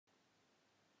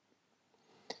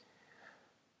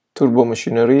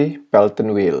Turbomachinery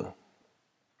Pelton wheel.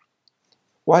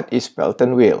 What is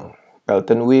Pelton wheel?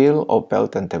 Pelton wheel or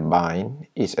Pelton turbine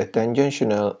is a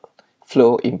tangential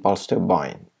flow impulse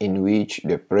turbine in which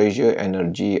the pressure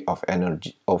energy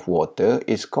of water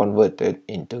is converted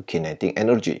into kinetic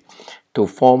energy to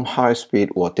form high-speed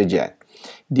water jet.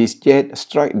 This jet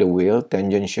strikes the wheel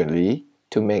tangentially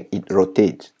to make it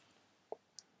rotate.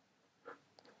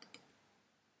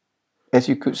 As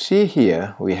you could see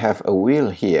here, we have a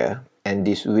wheel here, and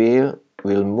this wheel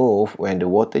will move when the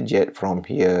water jet from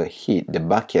here hit the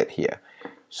bucket here.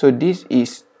 So this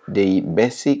is the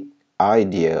basic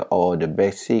idea or the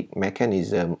basic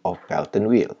mechanism of Pelton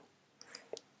wheel.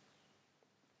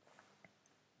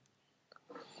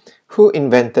 Who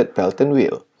invented Pelton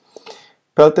wheel?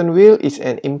 Pelton wheel is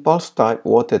an impulse-type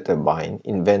water turbine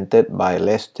invented by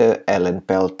Lester Allen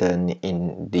Pelton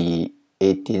in the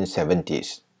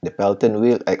 1870s. The Pelton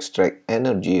wheel extracts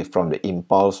energy from the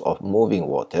impulse of moving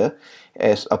water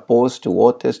as opposed to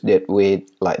water's dead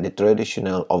weight like the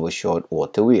traditional overshot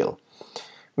water wheel.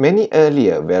 Many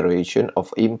earlier variations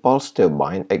of impulse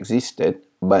turbine existed,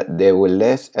 but they were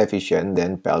less efficient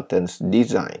than Pelton's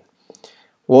design.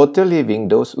 Water leaving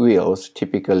those wheels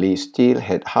typically still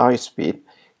had high speed,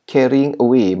 carrying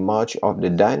away much of the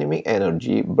dynamic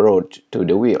energy brought to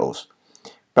the wheels.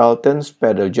 Pelton's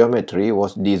pedal geometry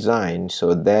was designed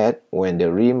so that when the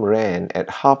rim ran at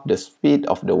half the speed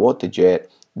of the water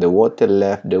jet, the water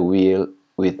left the wheel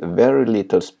with very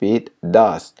little speed.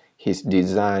 Thus, his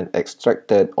design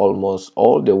extracted almost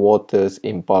all the water's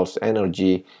impulse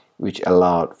energy, which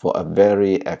allowed for a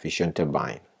very efficient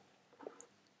turbine.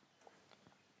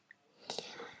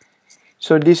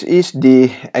 So this is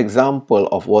the example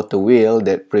of water wheel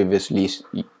that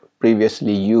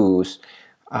previously used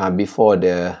before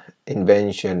the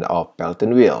invention of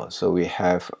Pelton wheel. So we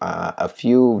have a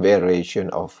few variation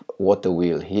of water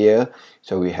wheel here.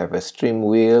 So we have a stream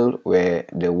wheel where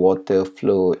the water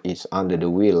flow is under the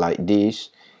wheel like this.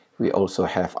 We also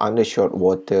have undershot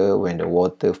water when the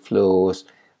water flows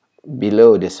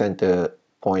below the center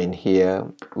point here.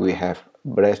 We have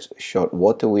breastshot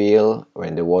water wheel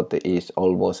when the water is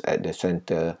almost at the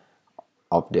center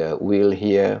of the wheel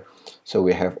here. So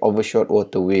we have overshot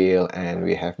water wheel and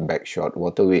we have backshot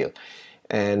water wheel.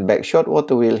 And backshot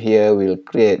water wheel here will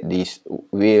create this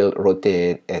wheel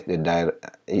rotate at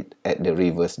the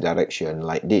reverse direction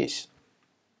like this.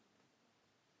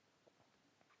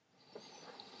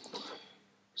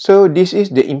 So this is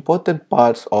the important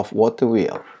parts of water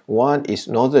wheel. One is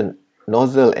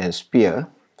nozzle and spear.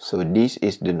 So this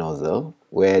is the nozzle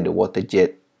where the water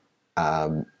jet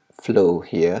flow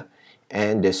here,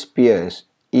 and the spears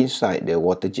inside the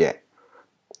water jet.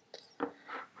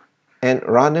 And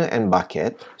runner and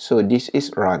bucket. So this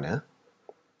is runner,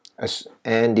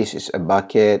 and this is a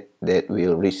bucket that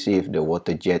will receive the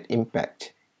water jet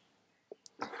impact.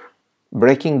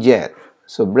 Braking jet.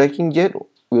 So braking jet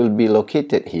will be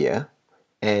located here,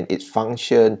 and its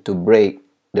function to brake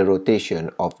the rotation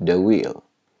of the wheel.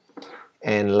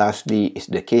 And lastly is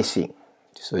the casing.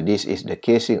 So this is the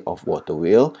casing of water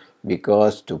wheel,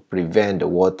 because to prevent the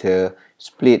water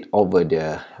split over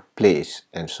the place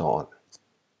and so on.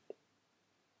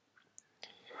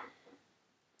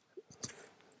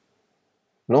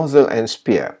 Nozzle and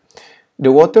spear.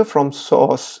 The water from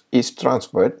source is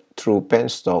transferred through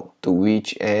penstock to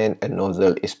which end a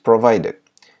nozzle is provided.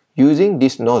 Using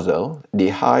this nozzle, the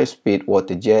high-speed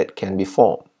water jet can be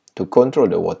formed. To control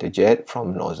the water jet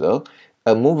from nozzle,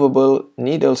 a movable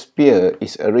needle spear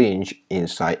is arranged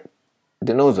inside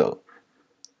the nozzle.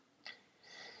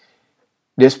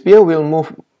 The spear will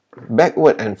move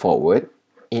backward and forward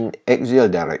in axial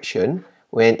direction.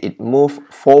 When it moves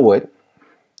forward,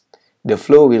 the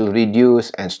flow will reduce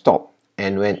and stop.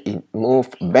 And when it moves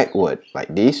backward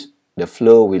like this, the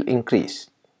flow will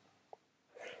increase.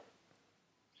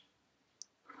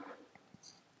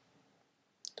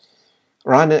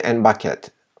 Runner and bucket.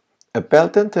 A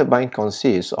Pelton turbine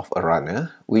consists of a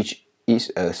runner, which is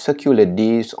a circular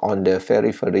disc on the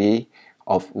periphery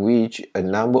of which a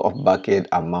number of buckets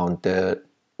are mounted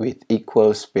with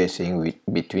equal spacing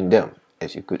between them,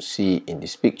 as you could see in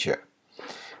this picture.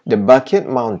 The bucket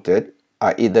mounted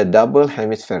are either double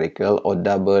hemispherical or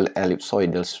double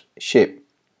ellipsoidal shape.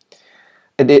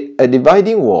 A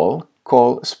dividing wall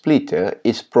called splitter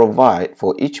is provided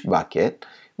for each bucket,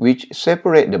 which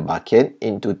separate the bucket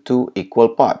into two equal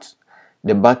parts.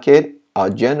 The buckets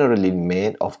are generally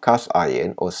made of cast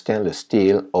iron or stainless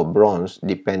steel or bronze,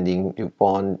 depending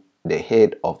upon the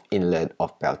head of inlet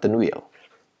of Pelton wheel.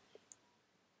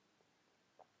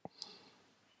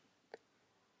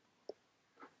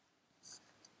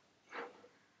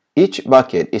 Each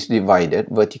bucket is divided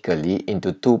vertically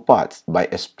into two parts by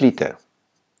a splitter.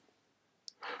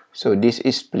 So this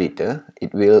is splitter.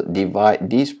 It will divide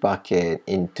this bucket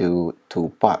into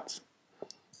two parts.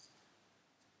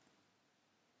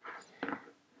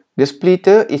 The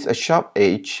splitter is a sharp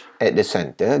edge at the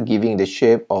center, giving the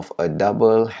shape of a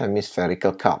double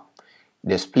hemispherical cup.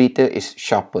 The splitter is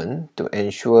sharpened to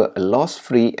ensure a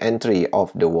loss-free entry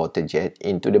of the water jet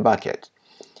into the bucket.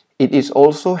 It is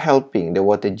also helping the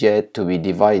water jet to be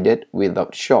divided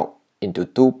without shock into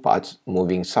two parts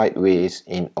moving sideways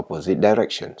in opposite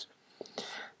directions.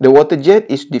 The water jet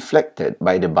is deflected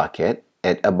by the bucket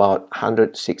at about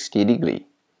 160 degrees.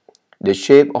 The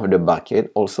shape of the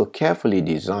bucket also carefully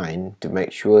designed to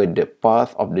make sure the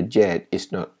path of the jet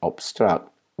is not obstructed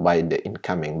by the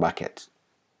incoming buckets.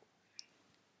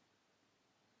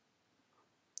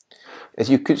 As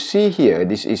you could see here,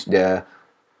 this is a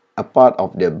part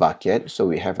of the bucket, so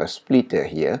we have a splitter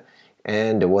here,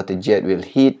 and the water jet will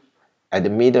hit at the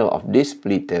middle of this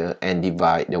splitter and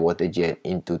divide the water jet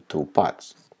into two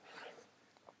parts.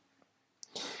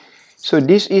 So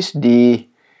this is the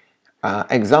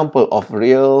example of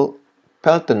real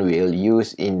Pelton wheel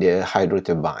used in the hydro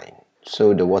turbine.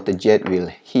 So the water jet will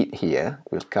hit here,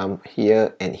 will come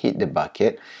here and hit the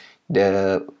bucket.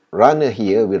 The runner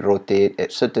here will rotate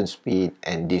at certain speed,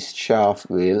 and this shaft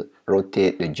will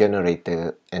rotate the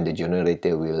generator, and the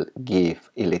generator will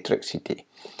give electricity.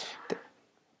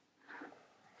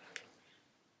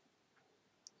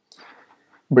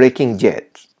 Braking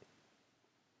jet.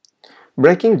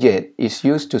 Braking jet is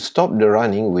used to stop the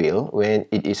running wheel when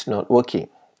it is not working.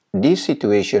 This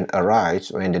situation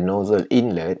arises when the nozzle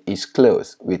inlet is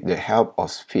closed with the help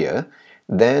of sphere,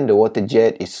 then the water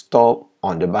jet is stopped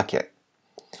on the bucket.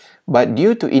 But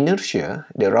due to inertia,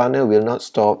 the runner will not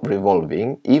stop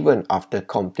revolving even after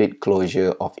complete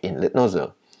closure of inlet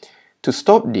nozzle. To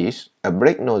stop this, a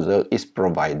brake nozzle is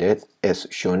provided as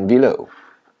shown below.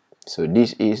 So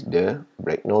this is the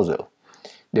brake nozzle.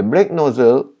 The brake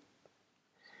nozzle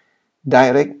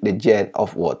directs the jet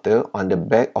of water on the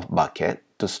back of bucket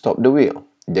to stop the wheel.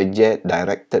 The jet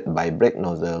directed by brake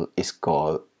nozzle is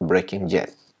called braking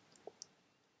jet.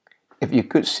 If you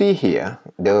could see here,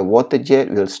 the water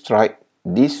jet will strike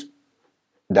this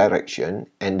direction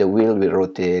and the wheel will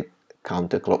rotate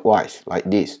counterclockwise like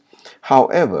this.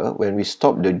 However, when we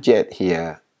stop the jet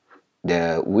here,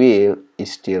 the wheel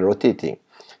is still rotating.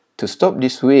 To stop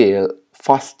this wheel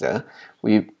faster,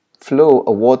 we flow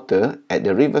a water at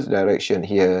the reverse direction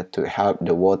here to help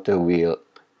the water wheel,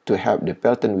 to help the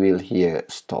Pelton wheel here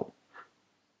stop.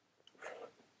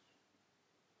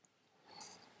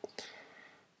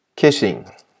 Casing.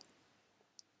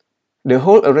 The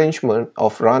whole arrangement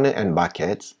of runner and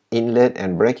buckets, inlet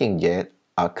and braking jet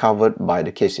are covered by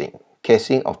the casing.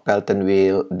 Casing of Pelton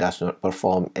wheel does not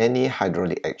perform any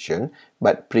hydraulic action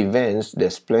but prevents the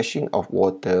splashing of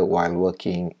water while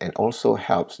working and also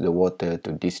helps the water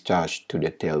to discharge to the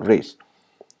tail race.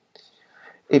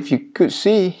 If you could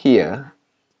see here,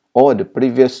 or the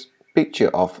previous picture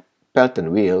of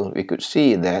Pelton wheel, we could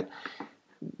see that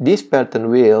this Pelton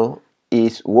wheel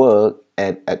is worked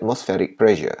at atmospheric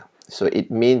pressure. So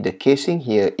it means the casing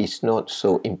here is not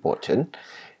so important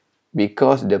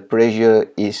because the pressure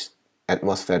is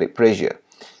atmospheric pressure.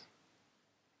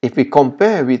 If we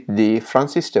compare with the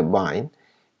Francis turbine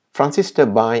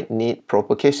need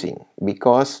proper casing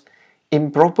because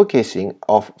improper casing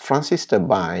of Francis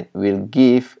turbine will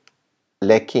give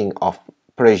lacking of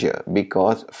pressure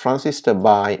because Francis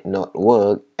turbine not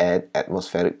work at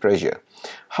atmospheric pressure.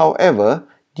 However,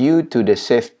 due to the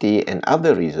safety and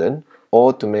other reason,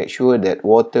 or to make sure that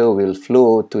water will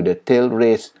flow to the tail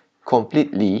race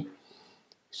completely,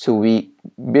 so we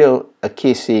build a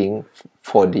casing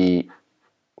for the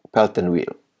Pelton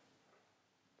wheel.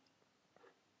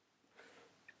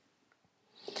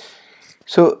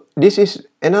 So this is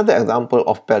another example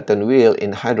of Pelton wheel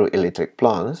in hydroelectric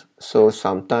plants. So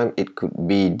sometimes it could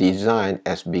be designed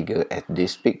as bigger as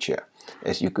this picture.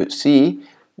 As you could see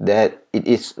that it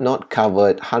is not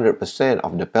covered 100%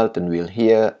 of the Pelton wheel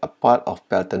here. A part of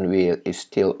Pelton wheel is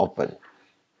still open.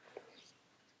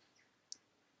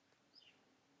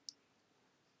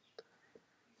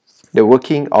 The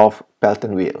working of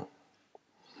Pelton wheel.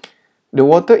 The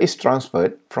water is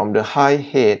transferred from the high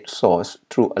head source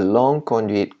through a long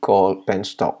conduit called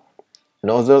penstock.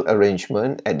 Nozzle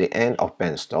arrangement at the end of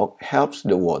penstock helps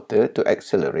the water to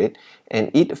accelerate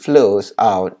and it flows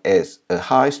out as a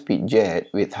high-speed jet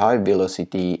with high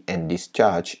velocity and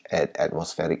discharge at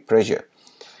atmospheric pressure.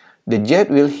 The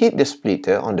jet will hit the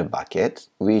splitter on the bucket,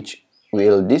 which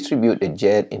will distribute the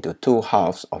jet into two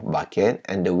halves of bucket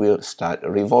and the wheel start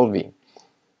revolving.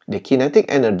 the kinetic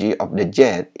energy of the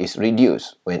jet is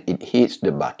reduced when it hits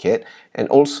the bucket, and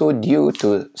also due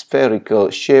to spherical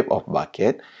shape of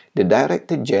bucket, the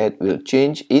directed jet will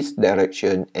change its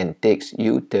direction and takes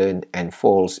U-turn and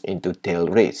falls into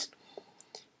tail race.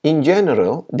 In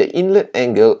general, the inlet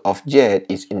angle of jet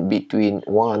is in between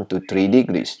 1 to 3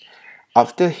 degrees.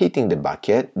 After hitting the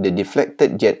bucket, the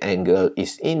deflected jet angle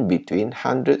is in between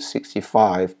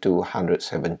 165 to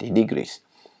 170 degrees.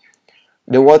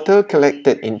 The water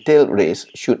collected in tail race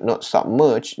should not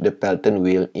submerge the Pelton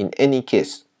wheel in any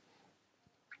case.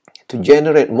 To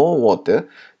generate more water,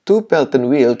 2 Pelton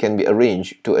wheels can be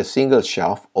arranged to a single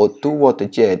shaft, or 2 water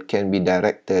jets can be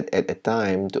directed at a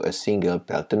time to a single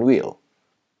Pelton wheel.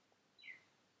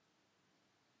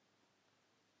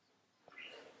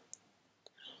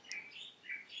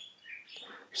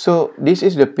 So this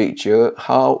is the picture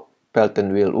how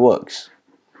Pelton wheel works.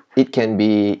 It can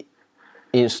be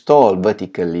installed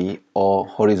vertically or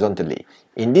horizontally.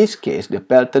 In this case, the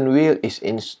Pelton wheel is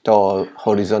installed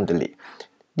horizontally.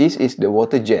 This is the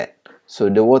water jet. So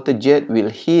the water jet will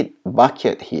hit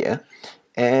bucket here,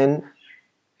 and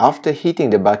after hitting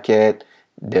the bucket,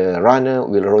 the runner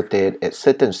will rotate at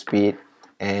certain speed,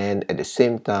 and at the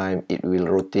same time it will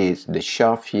rotate the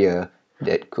shaft here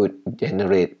that could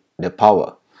generate the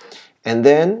power. And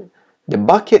then the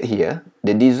bucket here,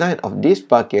 the design of this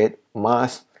bucket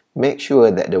must make sure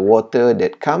that the water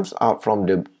that comes out from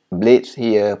the blades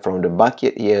here, from the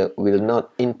bucket here, will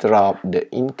not interrupt the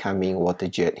incoming water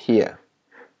jet here.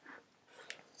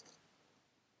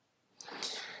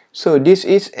 So this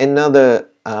is another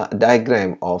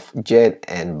diagram of jet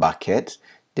and buckets.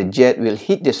 The jet will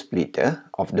hit the splitter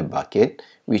of the bucket,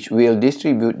 which will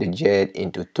distribute the jet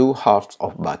into 2 halves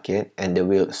of bucket, and the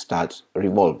wheel starts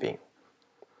revolving,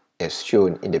 as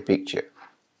shown in the picture.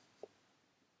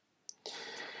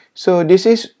 So this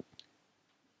is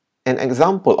an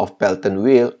example of Pelton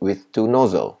wheel with 2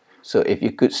 nozzles. So if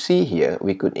you could see here,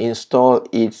 we could install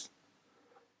it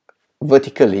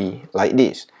vertically like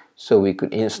this. So we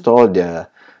could install the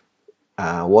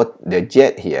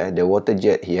jet here, the water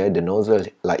jet here, the nozzle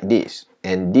like this.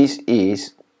 And this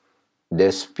is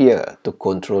the spear to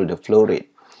control the flow rate.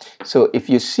 So if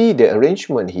you see the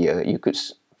arrangement here, you could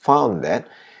find that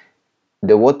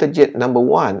the water jet number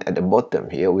 1 at the bottom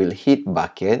here will hit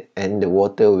bucket, and the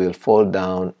water will fall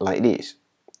down like this.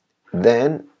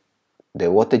 Then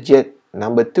the water jet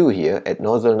number 2 here at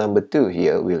nozzle number 2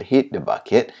 here will hit the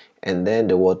bucket, and then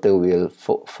the water will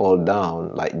fall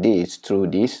down like this through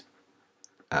this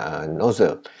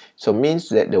nozzle. So means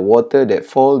that the water that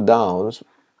falls down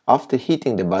after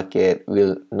hitting the bucket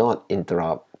will not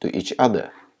interrupt to each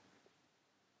other.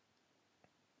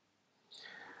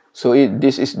 So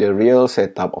this is the real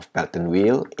setup of Pelton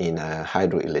wheel in a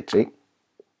hydroelectric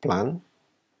plant.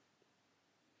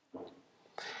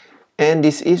 And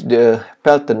this is the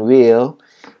Pelton wheel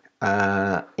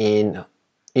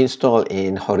installed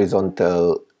in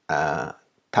horizontal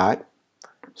type.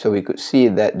 So we could see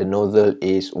that the nozzle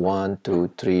is 1,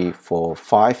 2, 3, 4,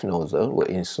 5 nozzles were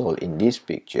installed in these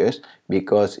pictures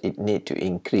because it need to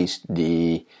increase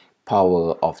the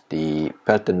power of the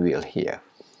Pelton wheel here.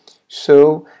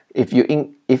 So if you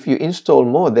install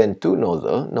more than 2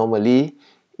 nozzles, normally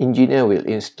engineer will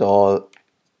install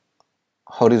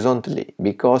horizontally,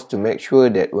 because to make sure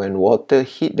that when water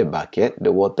hit the bucket,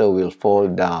 the water will fall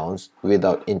down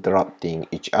without interrupting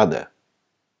each other.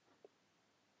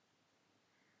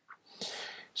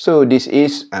 So this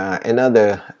is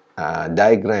another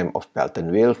diagram of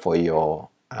Pelton wheel for your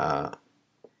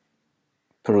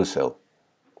perusal.